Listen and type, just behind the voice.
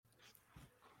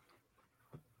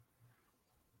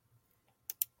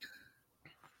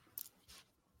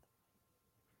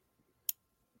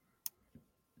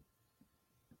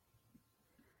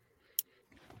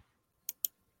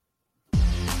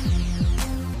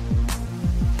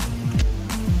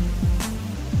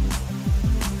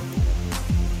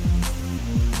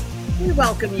We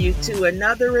welcome you to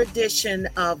another edition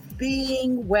of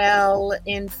Being Well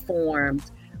Informed.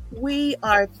 We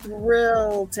are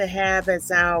thrilled to have as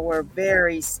our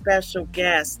very special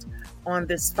guest on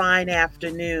this fine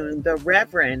afternoon, the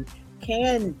Reverend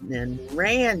Canon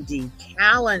Randy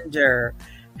Callender.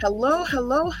 Hello.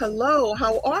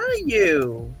 How are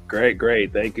you?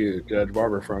 Great. Thank you, Judge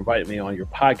Barber, for inviting me on your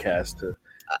podcast to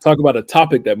talk about a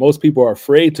topic that most people are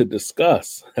afraid to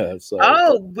discuss.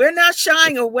 We're not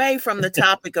shying away from the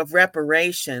topic of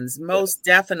reparations, most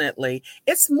definitely.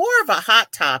 It's more of a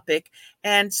hot topic,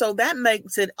 and so that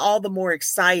makes it all the more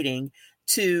exciting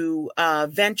to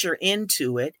venture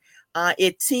into it.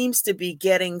 It seems to be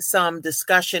getting some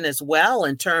discussion as well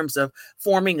in terms of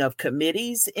forming of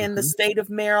committees in the state of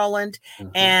Maryland.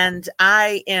 And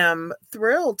I am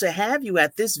thrilled to have you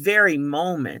at this very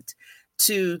moment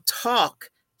to talk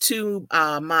to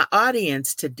my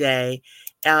audience today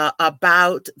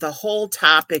about the whole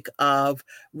topic of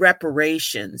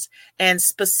reparations and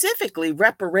specifically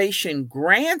reparation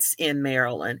grants in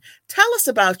Maryland. Tell us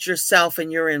about yourself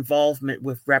and your involvement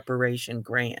with reparation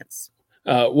grants.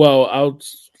 Well, I'll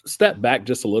step back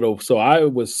just a little. So I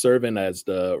was serving as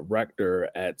the rector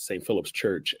at St. Philip's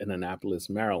Church in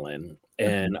Annapolis, Maryland.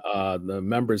 And the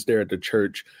members there at the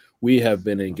church, we have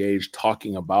been engaged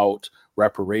talking about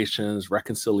reparations,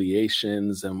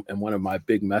 reconciliations. And one of my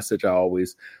big message I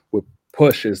always would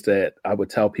push is that I would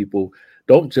tell people,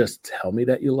 don't just tell me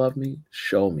that you love me,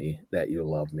 show me that you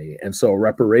love me. And so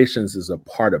reparations is a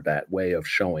part of that way of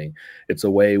showing. It's a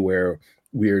way where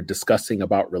we're discussing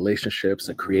about relationships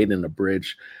and creating a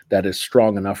bridge that is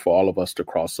strong enough for all of us to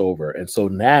cross over. And so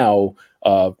now,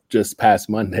 just past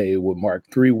Monday would mark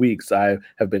 3 weeks, I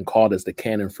have been called as the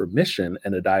canon for mission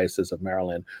in the Diocese of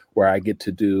Maryland, where I get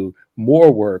to do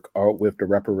more work with the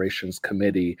Reparations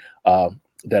Committee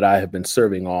that I have been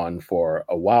serving on for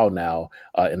a while now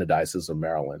in the Diocese of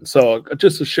Maryland. So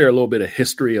just to share a little bit of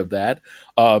history of that,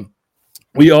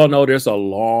 we all know there's a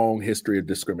long history of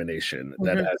discrimination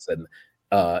that has an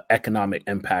economic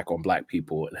impact on Black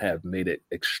people and have made it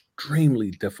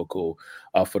extremely difficult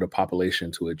for the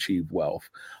population to achieve wealth.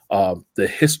 The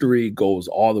history goes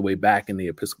all the way back in the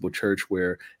Episcopal Church,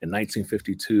 where in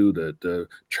 1952, the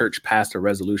church passed a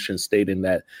resolution stating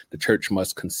that the church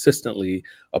must consistently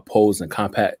oppose and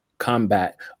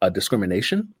combat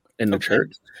discrimination in the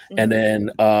church. And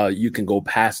then you can go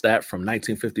past that from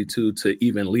 1952 to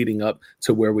even leading up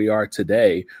to where we are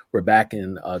today. We're back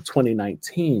in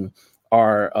 2019.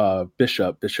 Our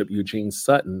Bishop Eugene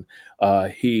Sutton,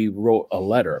 he wrote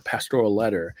a pastoral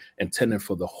letter intended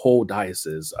for the whole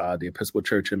diocese, the Episcopal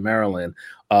Church in Maryland,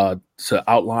 to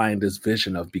outline this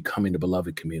vision of becoming the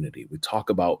beloved community. We talk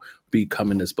about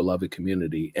becoming this beloved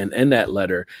community. And in that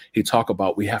letter, he talked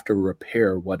about we have to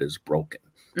repair what is broken.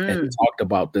 And he talked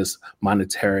about this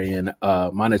monetary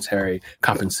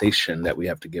compensation that we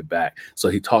have to give back. So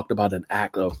he talked about an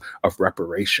act of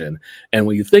reparation. And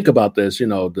when you think about this,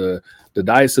 the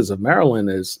Diocese of Maryland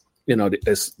is,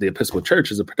 the Episcopal Church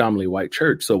is a predominantly white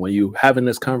church. So when you having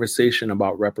this conversation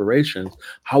about reparations,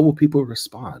 how will people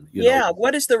respond?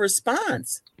 What is the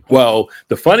response? Well,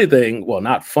 the funny thing,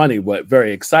 not funny, but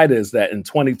very excited, is that in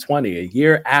 2020, a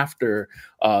year after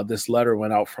this letter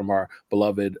went out from our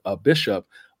beloved bishop,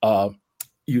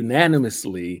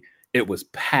 unanimously, it was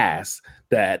passed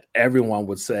that everyone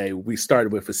would say we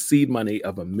started with a seed money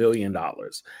of $1 million.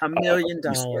 $1 million.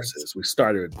 We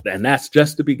started, and that's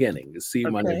just the beginning, the seed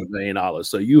money of $1 million.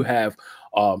 So you have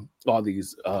all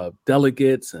these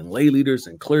delegates and lay leaders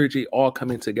and clergy all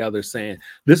coming together saying,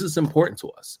 this is important to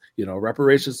us.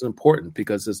 Reparations is important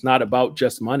because it's not about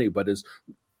just money, but it's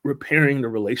repairing the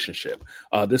relationship.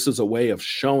 This is a way of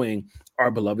showing our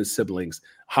beloved siblings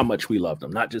how much we love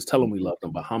them, not just tell them we love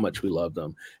them, but how much we love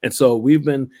them. And so we've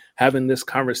been having this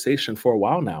conversation for a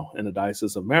while now in the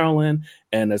Diocese of Maryland.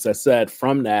 And as I said,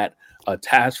 from that, a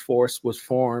task force was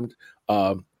formed.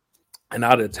 And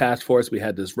out of the task force, we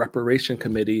had this reparation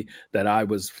committee that I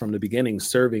was from the beginning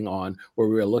serving on, where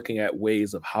we were looking at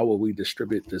ways of how will we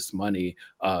distribute this money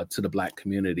to the Black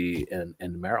community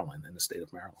in Maryland, in the state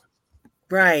of Maryland.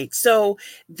 Right. So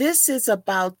this is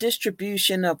about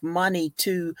distribution of money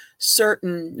to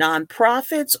certain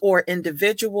nonprofits or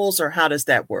individuals, or how does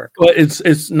that work? Well, it's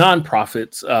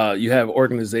nonprofits. You have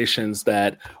organizations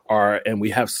that are, and we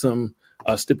have some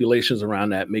stipulations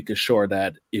around that, making sure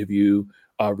that if you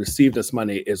receive this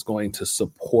money, is going to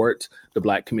support the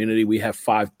Black community. We have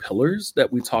 5 pillars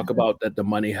that we talk about that the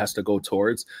money has to go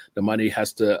towards. The money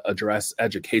has to address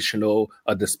educational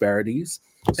disparities.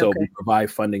 So we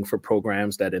provide funding for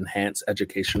programs that enhance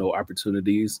educational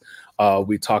opportunities.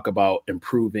 We talk about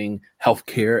improving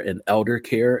healthcare and elder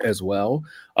care as well,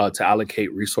 to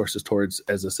allocate resources towards,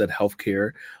 as I said,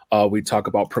 healthcare. We talk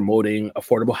about promoting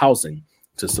affordable housing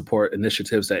to support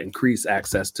initiatives that increase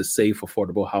access to safe,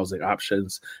 affordable housing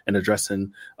options and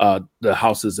addressing the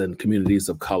houses and communities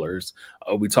of colors.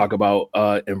 We talk about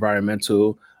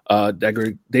environmental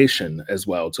degradation as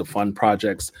well, to fund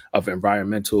projects of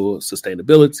environmental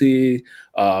sustainability,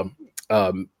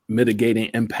 mitigating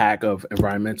impact of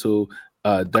environmental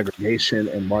degradation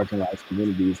in marginalized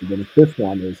communities. And then the fifth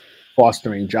one is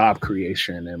fostering job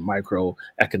creation and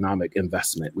microeconomic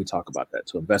investment. We talk about that,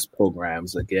 to invest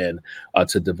programs, again,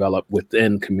 to develop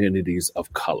within communities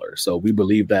of color. So we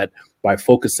believe that by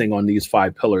focusing on these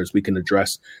 5 pillars, we can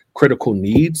address critical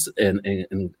needs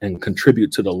and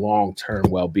contribute to the long-term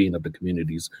well-being of the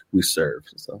communities we serve.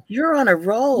 So you're on a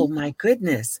roll, my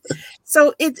goodness.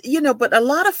 So but a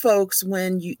lot of folks,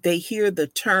 when they hear the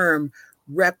term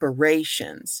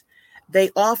reparations, they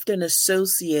often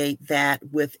associate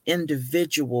that with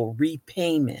individual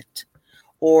repayment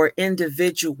or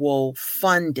individual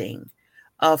funding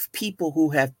of people who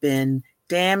have been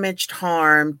damaged,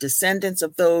 harmed, descendants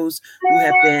of those who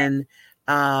have been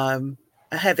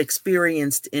have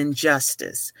experienced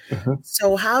injustice.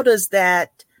 So how does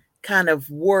that kind of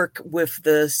work with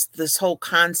this whole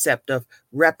concept of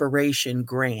reparation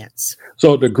grants?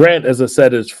 So the grant, as I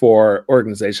said, is for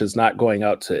organizations, not going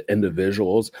out to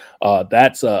individuals.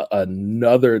 That's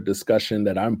another discussion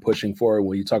that I'm pushing for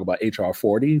when you talk about HR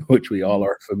 40, which we all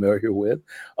are familiar with.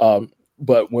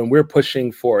 But when we're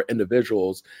pushing for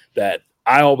individuals, that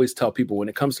I always tell people, when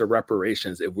it comes to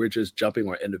reparations, if we're just jumping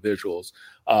on individuals,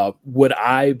 would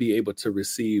I be able to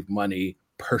receive money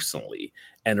personally?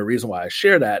 And the reason why I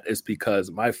share that is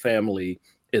because my family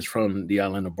is from the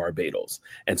island of Barbados.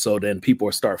 And so then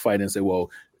people start fighting and say, well,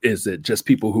 is it just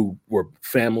people who were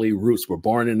family roots were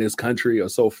born in this country or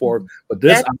so forth? But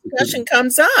this that discussion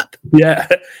comes up. Yeah.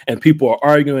 And people are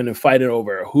arguing and fighting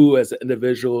over who as an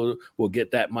individual will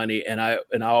get that money. And I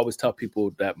always tell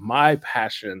people that my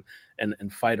passion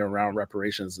and fight around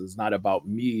reparations is not about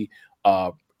me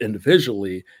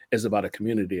individually, is about a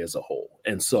community as a whole.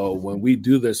 And so when we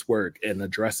do this work and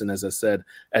addressing, as I said,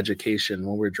 education,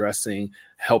 when we're addressing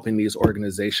helping these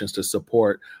organizations to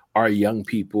support our young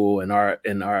people and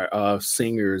our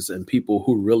seniors and people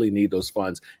who really need those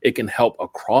funds, it can help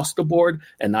across the board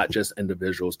and not just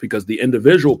individuals. Because the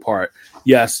individual part,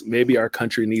 yes, maybe our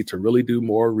country needs to really do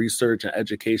more research and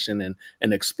education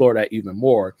and explore that even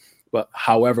more. But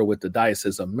however, with the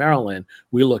Diocese of Maryland,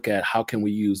 we look at how can we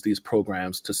use these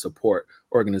programs to support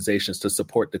organizations, to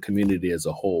support the community as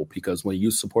a whole. Because when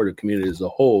you support a community as a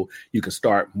whole, you can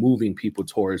start moving people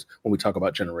towards, when we talk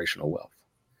about generational wealth.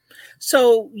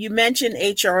 So you mentioned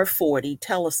HR 40.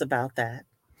 Tell us about that.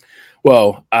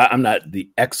 Well, I'm not the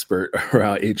expert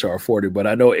around HR 40, but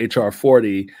I know HR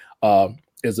 40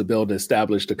 is a bill to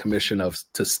establish the commission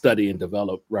to study and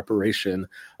develop reparation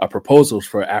proposals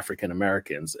for African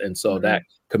Americans. And so that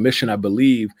commission, I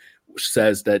believe,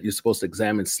 says that you're supposed to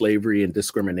examine slavery and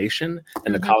discrimination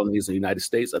in the colonies of the United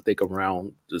States, I think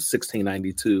around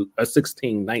 1619 to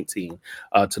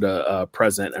the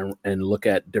present, and look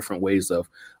at different ways of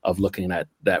looking at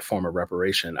that form of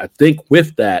reparation. I think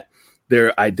with that,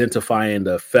 they're identifying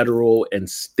the federal and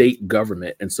state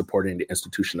government and supporting the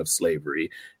institution of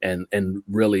slavery and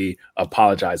really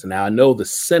apologizing. Now, I know the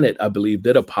Senate, I believe,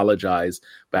 did apologize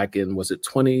back in, was it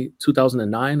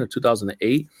 2009 or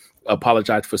 2008?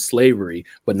 Apologized for slavery,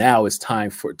 but now it's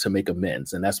time to make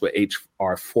amends. And that's what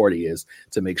HR 40 is,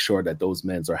 to make sure that those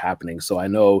amends are happening. So I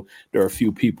know there are a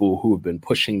few people who have been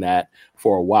pushing that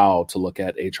for a while to look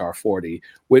at HR 40,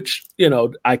 which,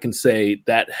 I can say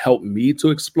that helped me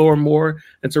to explore more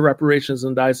into reparations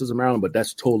in Diocese of Maryland, but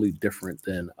that's totally different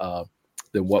than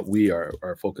what we are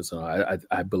focusing on.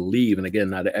 I believe, and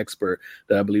again, not an expert,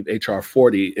 that I believe HR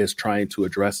 40 is trying to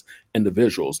address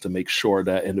individuals, to make sure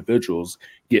that individuals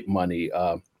get money,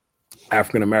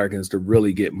 African Americans to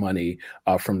really get money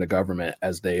from the government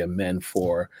as they amend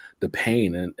for the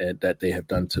pain and that they have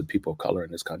done to people of color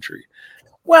in this country.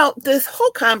 Well, this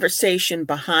whole conversation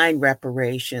behind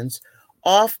reparations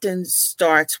often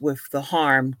starts with the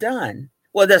harm done.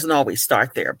 Well, it doesn't always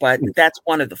start there, but that's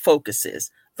one of the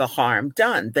focuses. The harm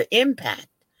done, the impact,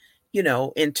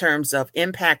 in terms of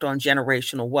impact on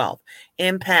generational wealth,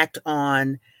 impact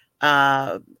on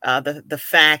the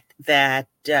fact that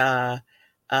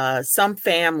some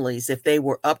families, if they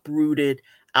were uprooted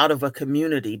out of a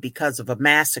community because of a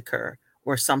massacre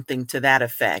or something to that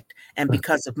effect, and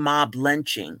because of mob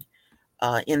lynching,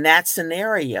 in that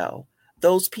scenario,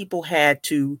 those people had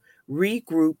to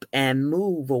regroup and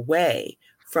move away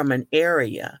from an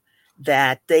area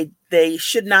that they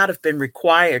should not have been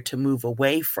required to move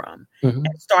away from, Mhm.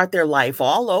 and start their life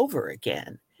all over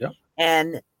again. Yep.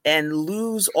 And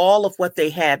lose all of what they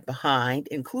had behind,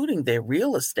 including their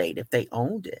real estate if they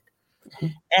owned it,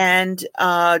 Mhm. and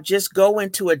just go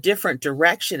into a different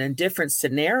direction and different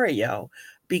scenario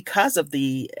because of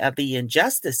the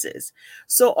injustices.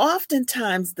 So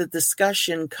oftentimes the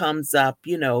discussion comes up,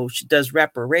 does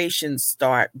reparations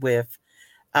start with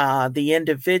the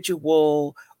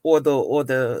individual, or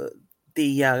the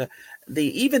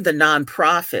even the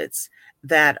nonprofits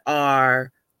that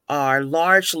are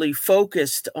largely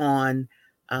focused on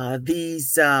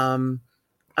these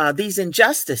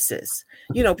injustices,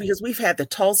 because we've had the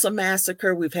Tulsa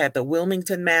massacre, we've had the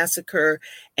Wilmington massacre,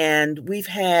 and we've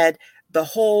had the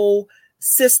whole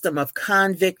system of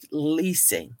convict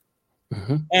leasing.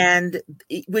 Mhm. And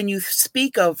when you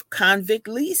speak of convict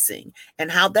leasing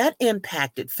and how that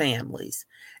impacted families,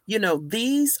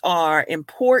 these are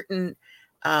important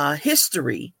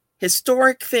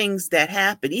historic things that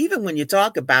happen. Even when you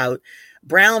talk about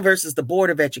Brown versus the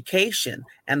Board of Education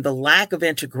and the lack of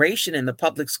integration in the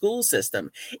public school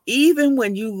system, even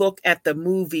when you look at the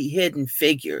movie Hidden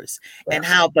Figures and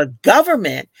how the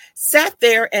government sat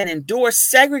there and endorsed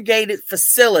segregated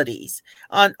facilities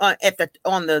on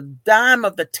the dime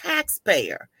of the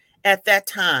taxpayer at that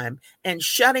time, and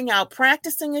shutting out,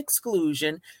 practicing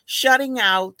exclusion, shutting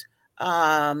out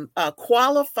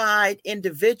qualified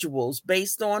individuals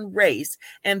based on race,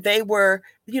 and they were,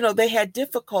 they had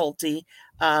difficulty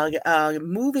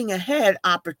moving ahead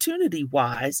opportunity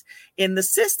wise in the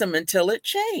system until it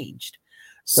changed.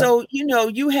 So,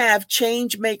 you have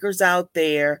change makers out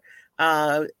there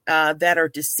that are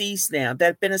deceased now, that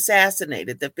have been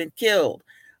assassinated, that have been killed,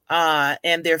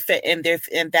 and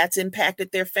that's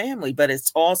impacted their family, but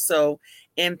it's also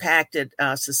impacted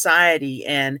society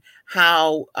and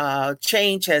how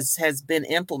change has been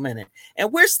implemented.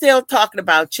 And we're still talking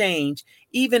about change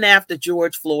even after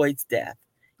George Floyd's death.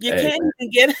 You Amen. can't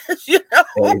even get,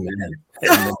 Amen.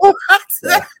 So,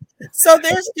 so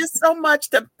there's just so much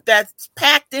that's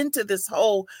packed into this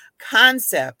whole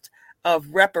concept of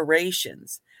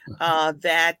reparations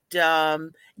that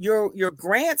your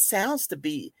grant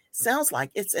sounds like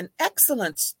it's an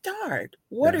excellent start.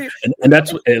 And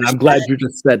I'm glad you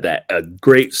just said that, a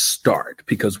great start,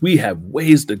 because we have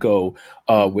ways to go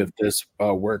with this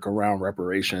work around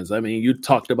reparations. I mean, you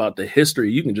talked about the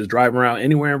history. You can just drive around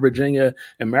anywhere in Virginia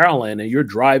and Maryland, and you're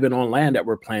driving on land that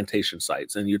were plantation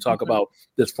sites. And you talk about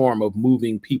this form of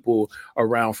moving people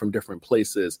around from different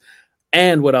places.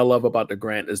 And what I love about the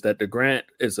grant is that the grant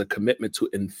is a commitment to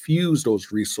infuse those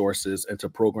resources into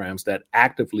programs that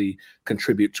actively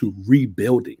contribute to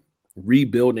rebuilding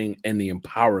and the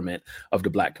empowerment of the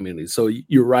Black community. So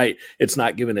you're right. It's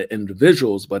not given to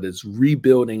individuals, but it's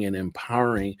rebuilding and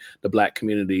empowering the Black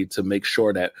community to make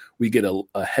sure that we get a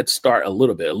head start, a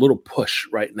little push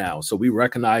right now. So we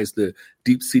recognize the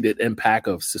deep-seated impact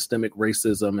of systemic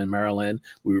racism in Maryland.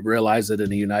 We realize it in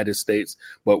the United States,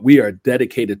 but we are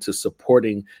dedicated to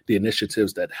supporting the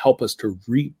initiatives that help us to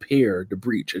repair the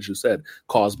breach, as you said,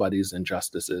 caused by these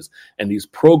injustices. And these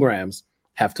programs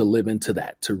have to live into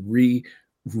that, to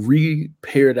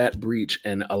repair that breach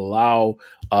and allow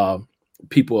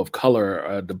people of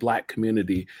color, the Black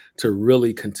community, to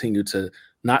really continue to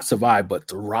not survive, but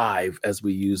thrive as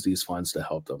we use these funds to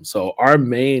help them. So our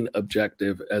main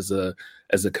objective as a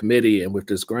committee and with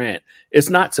this grant,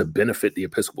 it's not to benefit the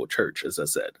Episcopal Church, as I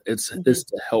said. It's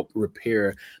to help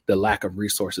repair the lack of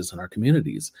resources in our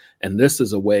communities. And this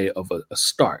is a way of a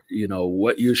start.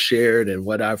 What you shared and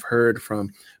what I've heard from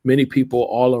many people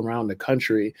all around the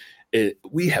country,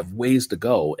 we have ways to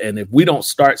go. And if we don't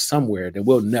start somewhere, then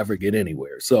we'll never get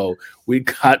anywhere. So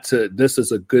this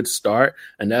is a good start.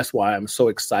 And that's why I'm so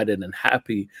excited and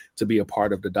happy to be a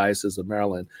part of the Diocese of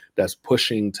Maryland that's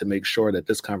pushing to make sure that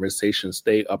this conversation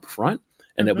stay up front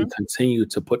and that we continue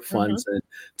to put funds in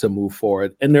to move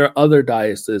forward. And there are other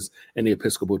dioceses in the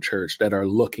Episcopal Church that are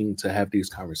looking to have these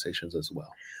conversations as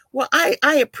well. Well,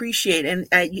 I appreciate, and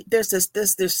there's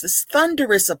this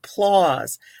thunderous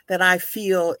applause that I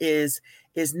feel is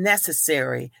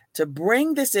necessary to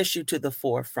bring this issue to the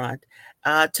forefront,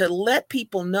 to let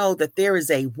people know that there is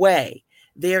a way,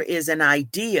 there is an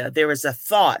idea, there is a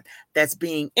thought that's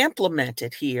being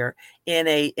implemented here in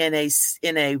a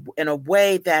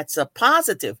way that's a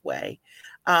positive way,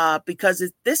 because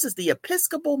this is the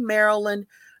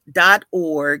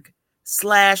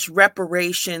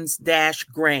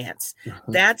episcopalmaryland.org/reparations-grants.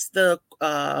 That's the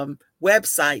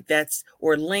website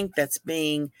or link that's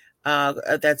being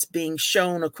that's being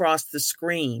shown across the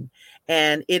screen.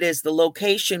 And it is the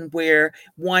location where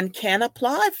one can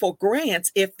apply for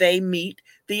grants if they meet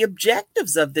the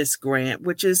objectives of this grant,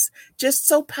 which is just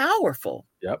so powerful.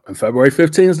 Yep. And February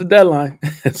 15th is the deadline.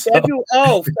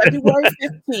 February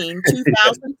 15,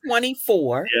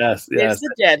 2024 Yes, is yes,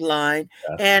 the deadline.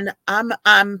 yes. And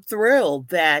I'm thrilled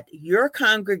that your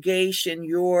congregation,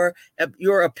 your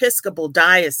Episcopal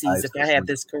Diocese, if I have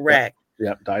this correct,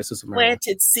 Yep. Diocese of Maryland,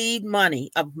 planted seed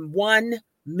money of $1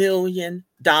 million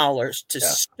to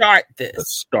start this. To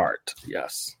start,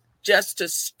 yes. Just to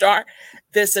start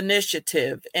this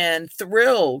initiative, and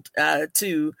thrilled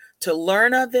to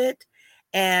learn of it,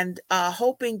 and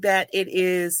hoping that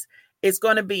it's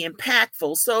going to be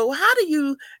impactful. So how do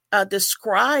you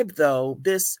describe, though,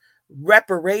 this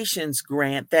reparations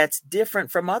grant that's different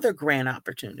from other grant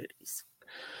opportunities?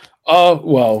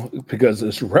 Well, because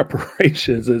it's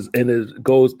reparations, and it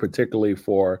goes particularly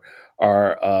for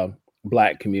our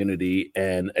Black community.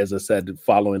 And as I said,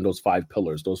 following those 5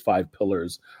 pillars, those 5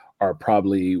 pillars are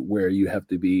probably where you have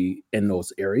to be in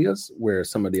those areas where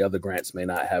some of the other grants may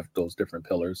not have those different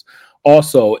pillars.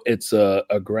 Also, it's a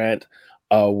grant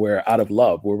where out of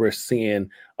love, where we're seeing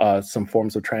some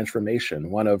forms of transformation.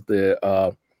 One of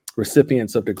the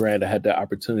recipients of the grant, I had the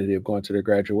opportunity of going to their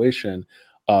graduation,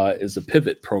 is a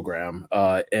Pivot program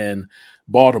in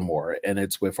Baltimore, and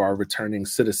it's with our returning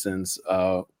citizens,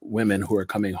 women who are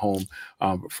coming home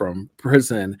from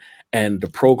prison. And the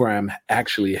program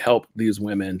actually helped these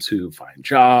women to find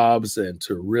jobs and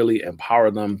to really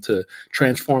empower them to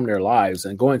transform their lives.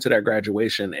 And going to that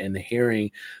graduation and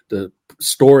hearing the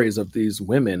stories of these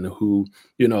women who,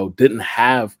 didn't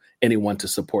have anyone to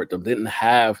support them, didn't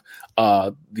have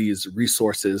these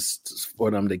resources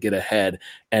for them to get ahead.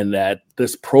 And that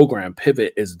this program,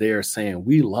 Pivot, is there saying,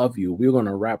 we love you. We're going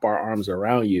to wrap our arms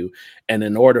around you. And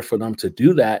in order for them to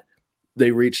do that,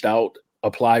 they reached out,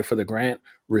 applied for the grant,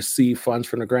 received funds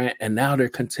from the grant, and now they're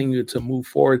continuing to move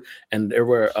forward. And there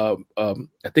were, I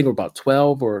think, about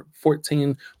 12 or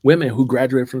 14 women who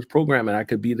graduated from this program. And I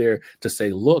could be there to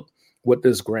say, look, what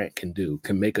this grant can do,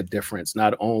 can make a difference,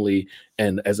 not only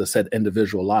in, as I said,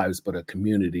 individual lives, but a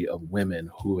community of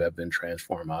women who have been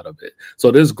transformed out of it.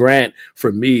 So this grant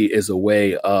for me is a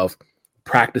way of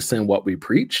practicing what we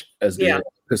preach as the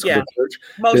Episcopal Church.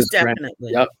 Most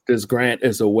definitely. This grant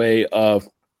is a way of,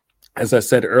 as I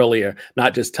said earlier,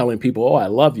 not just telling people, oh, I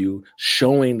love you,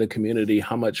 showing the community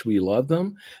how much we love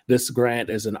them. This grant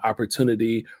is an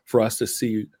opportunity for us to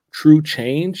see true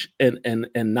change, and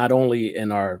not only in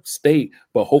our state,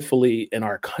 but hopefully in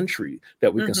our country,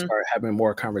 that we can start having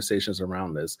more conversations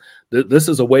around this. This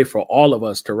is a way for all of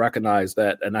us to recognize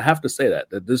that, and I have to say that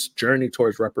this journey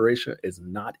towards reparation is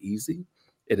not easy.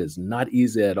 It is not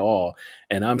easy at all.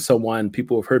 And I'm someone,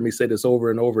 people have heard me say this over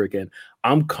and over again,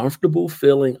 I'm comfortable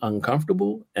feeling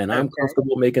uncomfortable, and I'm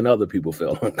comfortable making other people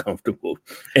feel uncomfortable.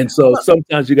 And so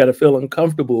sometimes you got to feel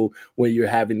uncomfortable when you're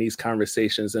having these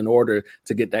conversations in order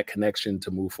to get that connection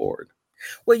to move forward.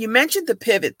 Well, you mentioned the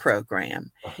Pivot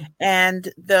program,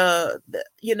 and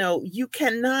you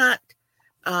cannot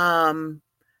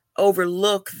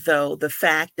overlook, though, the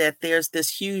fact that there's this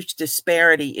huge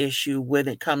disparity issue when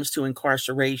it comes to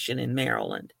incarceration in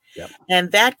Maryland. Yep.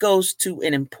 And that goes to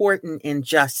an important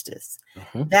injustice.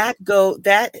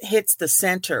 That hits the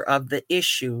center of the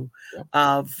issue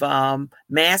of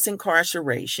mass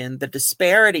incarceration, the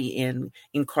disparity in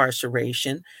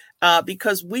incarceration,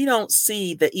 because we don't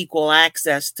see the equal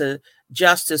access to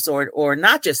justice, or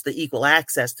not just the equal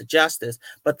access to justice,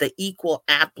 but the equal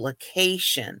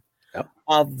application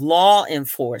of law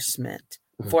enforcement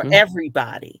for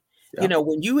everybody.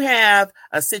 When you have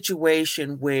a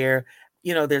situation where,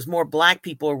 there's more Black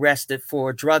people arrested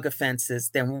for drug offenses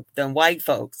than white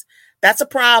folks, that's a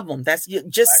problem. You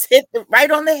just hit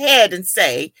right on the head and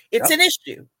say it's an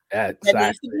issue that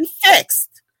needs to be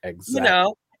fixed.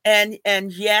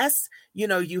 And yes,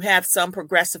 you have some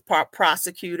progressive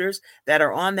prosecutors that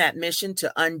are on that mission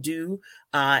to undo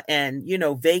and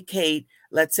vacate,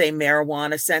 let's say,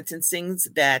 marijuana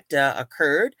sentencings that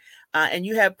occurred, and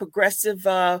you have progressive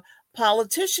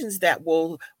politicians that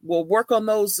will work on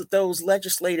those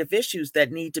legislative issues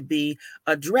that need to be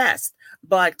addressed.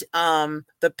 But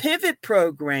the Pivot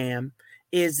program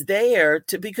is there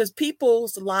because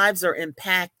people's lives are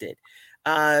impacted.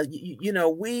 I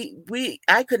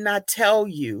could not tell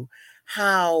you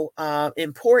how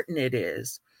important it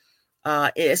is,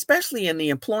 especially in the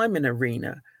employment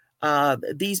arena.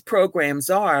 These programs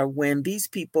are when these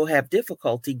people have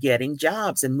difficulty getting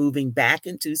jobs and moving back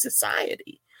into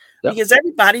society, because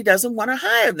everybody doesn't want to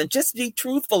hire them. Just be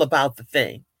truthful about the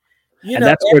thing. And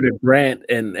that's where the grant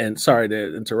and sorry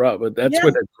to interrupt, but that's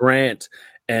where the grant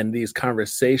and these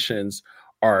conversations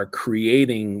are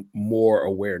creating more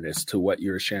awareness to what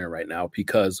you're sharing right now.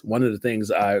 Because one of the things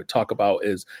I talk about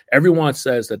is everyone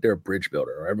says that they're a bridge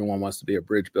builder, or everyone wants to be a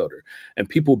bridge builder, and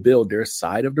people build their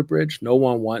side of the bridge. No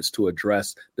one wants to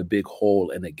address the big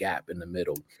hole and the gap in the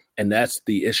middle. And that's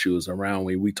the issues around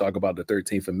when we talk about the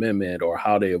 13th Amendment, or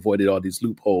how they avoided all these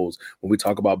loopholes. When we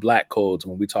talk about Black codes,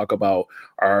 when we talk about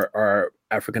our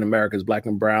African Americans, Black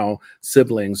and brown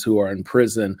siblings who are in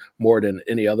prison more than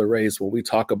any other race, when we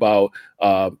talk about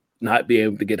not being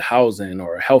able to get housing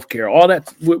or healthcare, all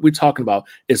that we're talking about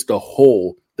is the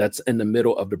hole that's in the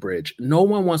middle of the bridge. No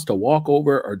one wants to walk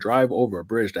over or drive over a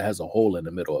bridge that has a hole in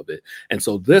the middle of it. And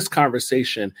so this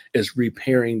conversation is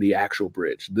repairing the actual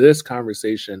bridge. This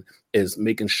conversation is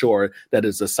making sure that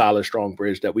it's a solid, strong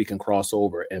bridge that we can cross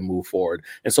over and move forward.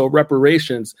 And so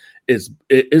reparations is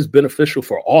beneficial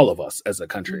for all of us as a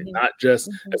country, not just,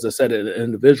 as I said, an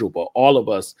individual, but all of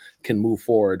us can move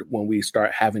forward when we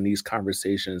start having these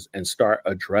conversations and start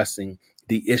addressing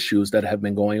the issues that have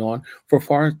been going on for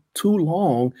far too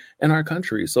long in our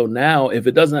country. So now, if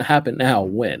it doesn't happen now,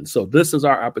 when? So this is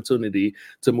our opportunity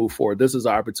to move forward. This is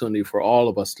our opportunity for all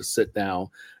of us to sit down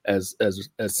as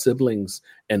siblings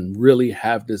and really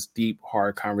have this deep,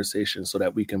 hard conversation so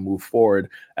that we can move forward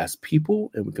as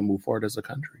people and we can move forward as a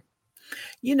country.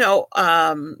 You know,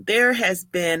 there has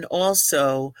been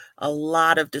also a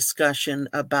lot of discussion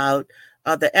about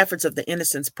the efforts of the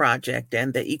Innocence Project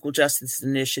and the Equal Justice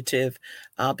Initiative,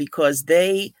 because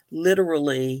they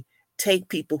literally take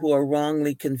people who are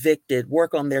wrongly convicted,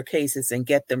 work on their cases, and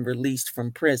get them released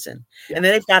from prison. Yeah. And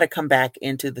then they've got to come back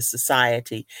into the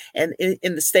society. And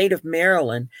in the state of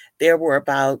Maryland, there were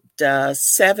about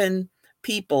 7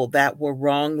 people that were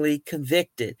wrongly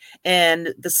convicted.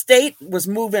 And the state was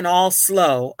moving all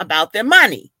slow about their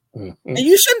money. And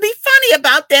you shouldn't be funny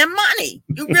about their money.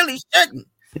 You really shouldn't.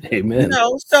 Amen. You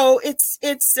know, so it's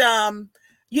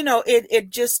you know, it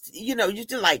just, you know,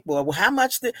 you're like, well, how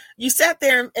much you sat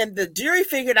there and the jury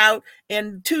figured out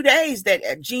in 2 days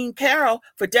that Jean Carroll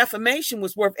for defamation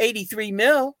was worth $83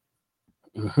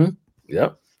 million.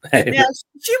 Yep. Now,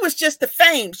 she was just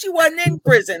defamed. She wasn't in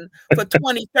prison for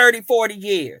 20, 30, 40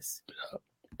 years.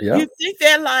 Yep. You'd think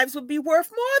their lives would be worth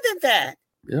more than that.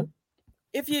 Yep.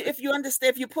 If you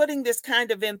understand, if you're putting this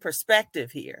kind of in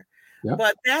perspective here. Yep.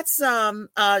 But that's,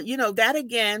 you know, that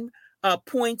again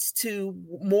points to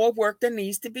more work that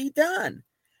needs to be done.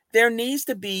 There needs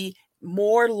to be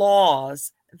more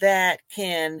laws that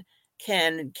can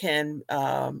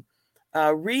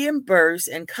reimburse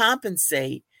and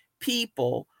compensate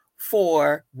people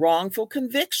for wrongful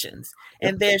convictions.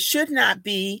 And there should not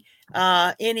be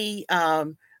any,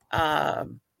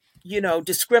 you know,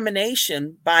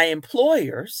 discrimination by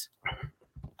employers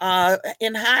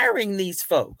in hiring these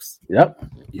folks. Yep,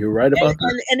 you're right about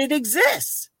that. And it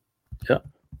exists. Yep.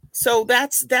 So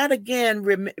that again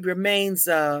remains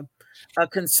a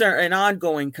concern, an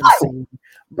ongoing concern.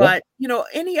 But you know,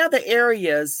 any other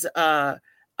areas of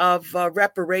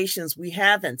reparations we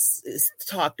haven't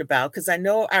talked about? Because I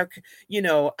know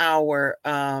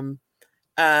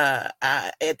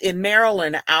in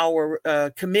Maryland,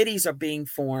 our committees are being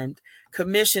formed,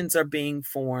 commissions are being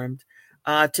formed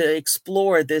to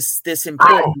explore this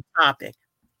important topic.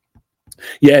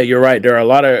 Yeah, you're right. There are a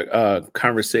lot of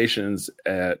conversations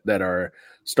that are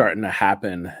starting to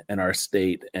happen in our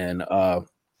state, and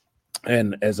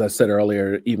as I said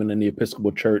earlier, even in the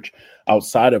Episcopal Church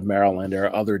outside of Maryland, there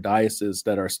are other dioceses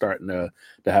that are starting to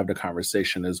have the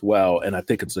conversation as well. And I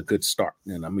think it's a good start.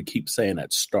 And I'm going to keep saying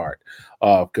that start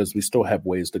because we still have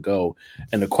ways to go.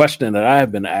 And the question that I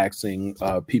have been asking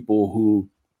people who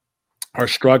are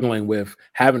struggling with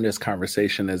having this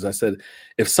conversation is, I said,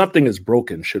 if something is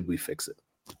broken, should we fix it?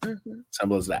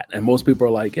 Simple as that. And most people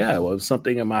are like, yeah, well, if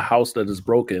something in my house that is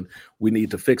broken, we need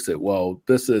to fix it. Well,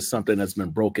 this is something that's been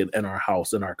broken in our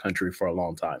house, in our country for a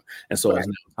long time. And so it's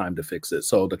now time to fix it.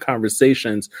 So the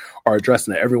conversations are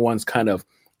addressing it. Everyone's kind of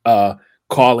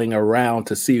calling around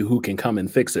to see who can come and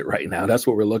fix it right now. That's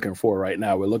what we're looking for right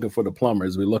now. We're looking for the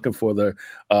plumbers. We're looking for the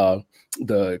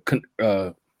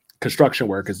construction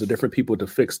workers, the different people to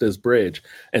fix this bridge.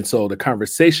 And so the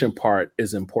conversation part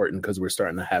is important because we're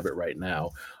starting to have it right now.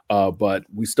 But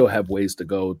we still have ways to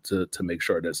go to make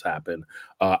sure this happen.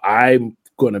 I'm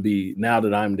going to be, now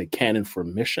that I'm the canon for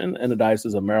mission in the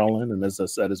Diocese of Maryland, and as I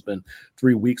said, it's been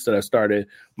 3 weeks that I started,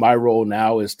 my role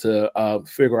now is to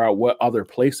figure out what other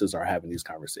places are having these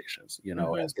conversations. You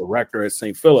know, as the rector at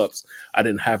St. Philip's, I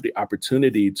didn't have the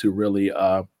opportunity to really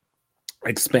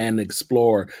expand and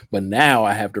explore. But now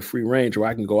I have the free range where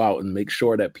I can go out and make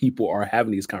sure that people are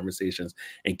having these conversations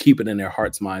and keep it in their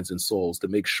hearts, minds, and souls to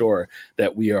make sure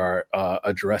that we are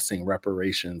addressing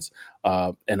reparations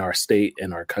in our state,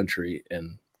 in our country,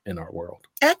 and in our world.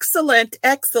 Excellent,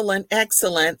 excellent,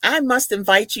 excellent. I must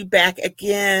invite you back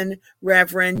again,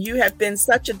 Reverend. You have been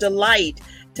such a delight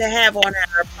to have on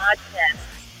our podcast,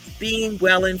 Being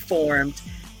Well Informed.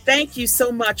 Thank you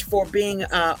so much for being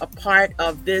a part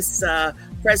of this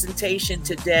presentation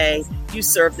today. You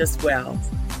served us well.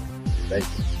 Thank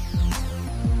you.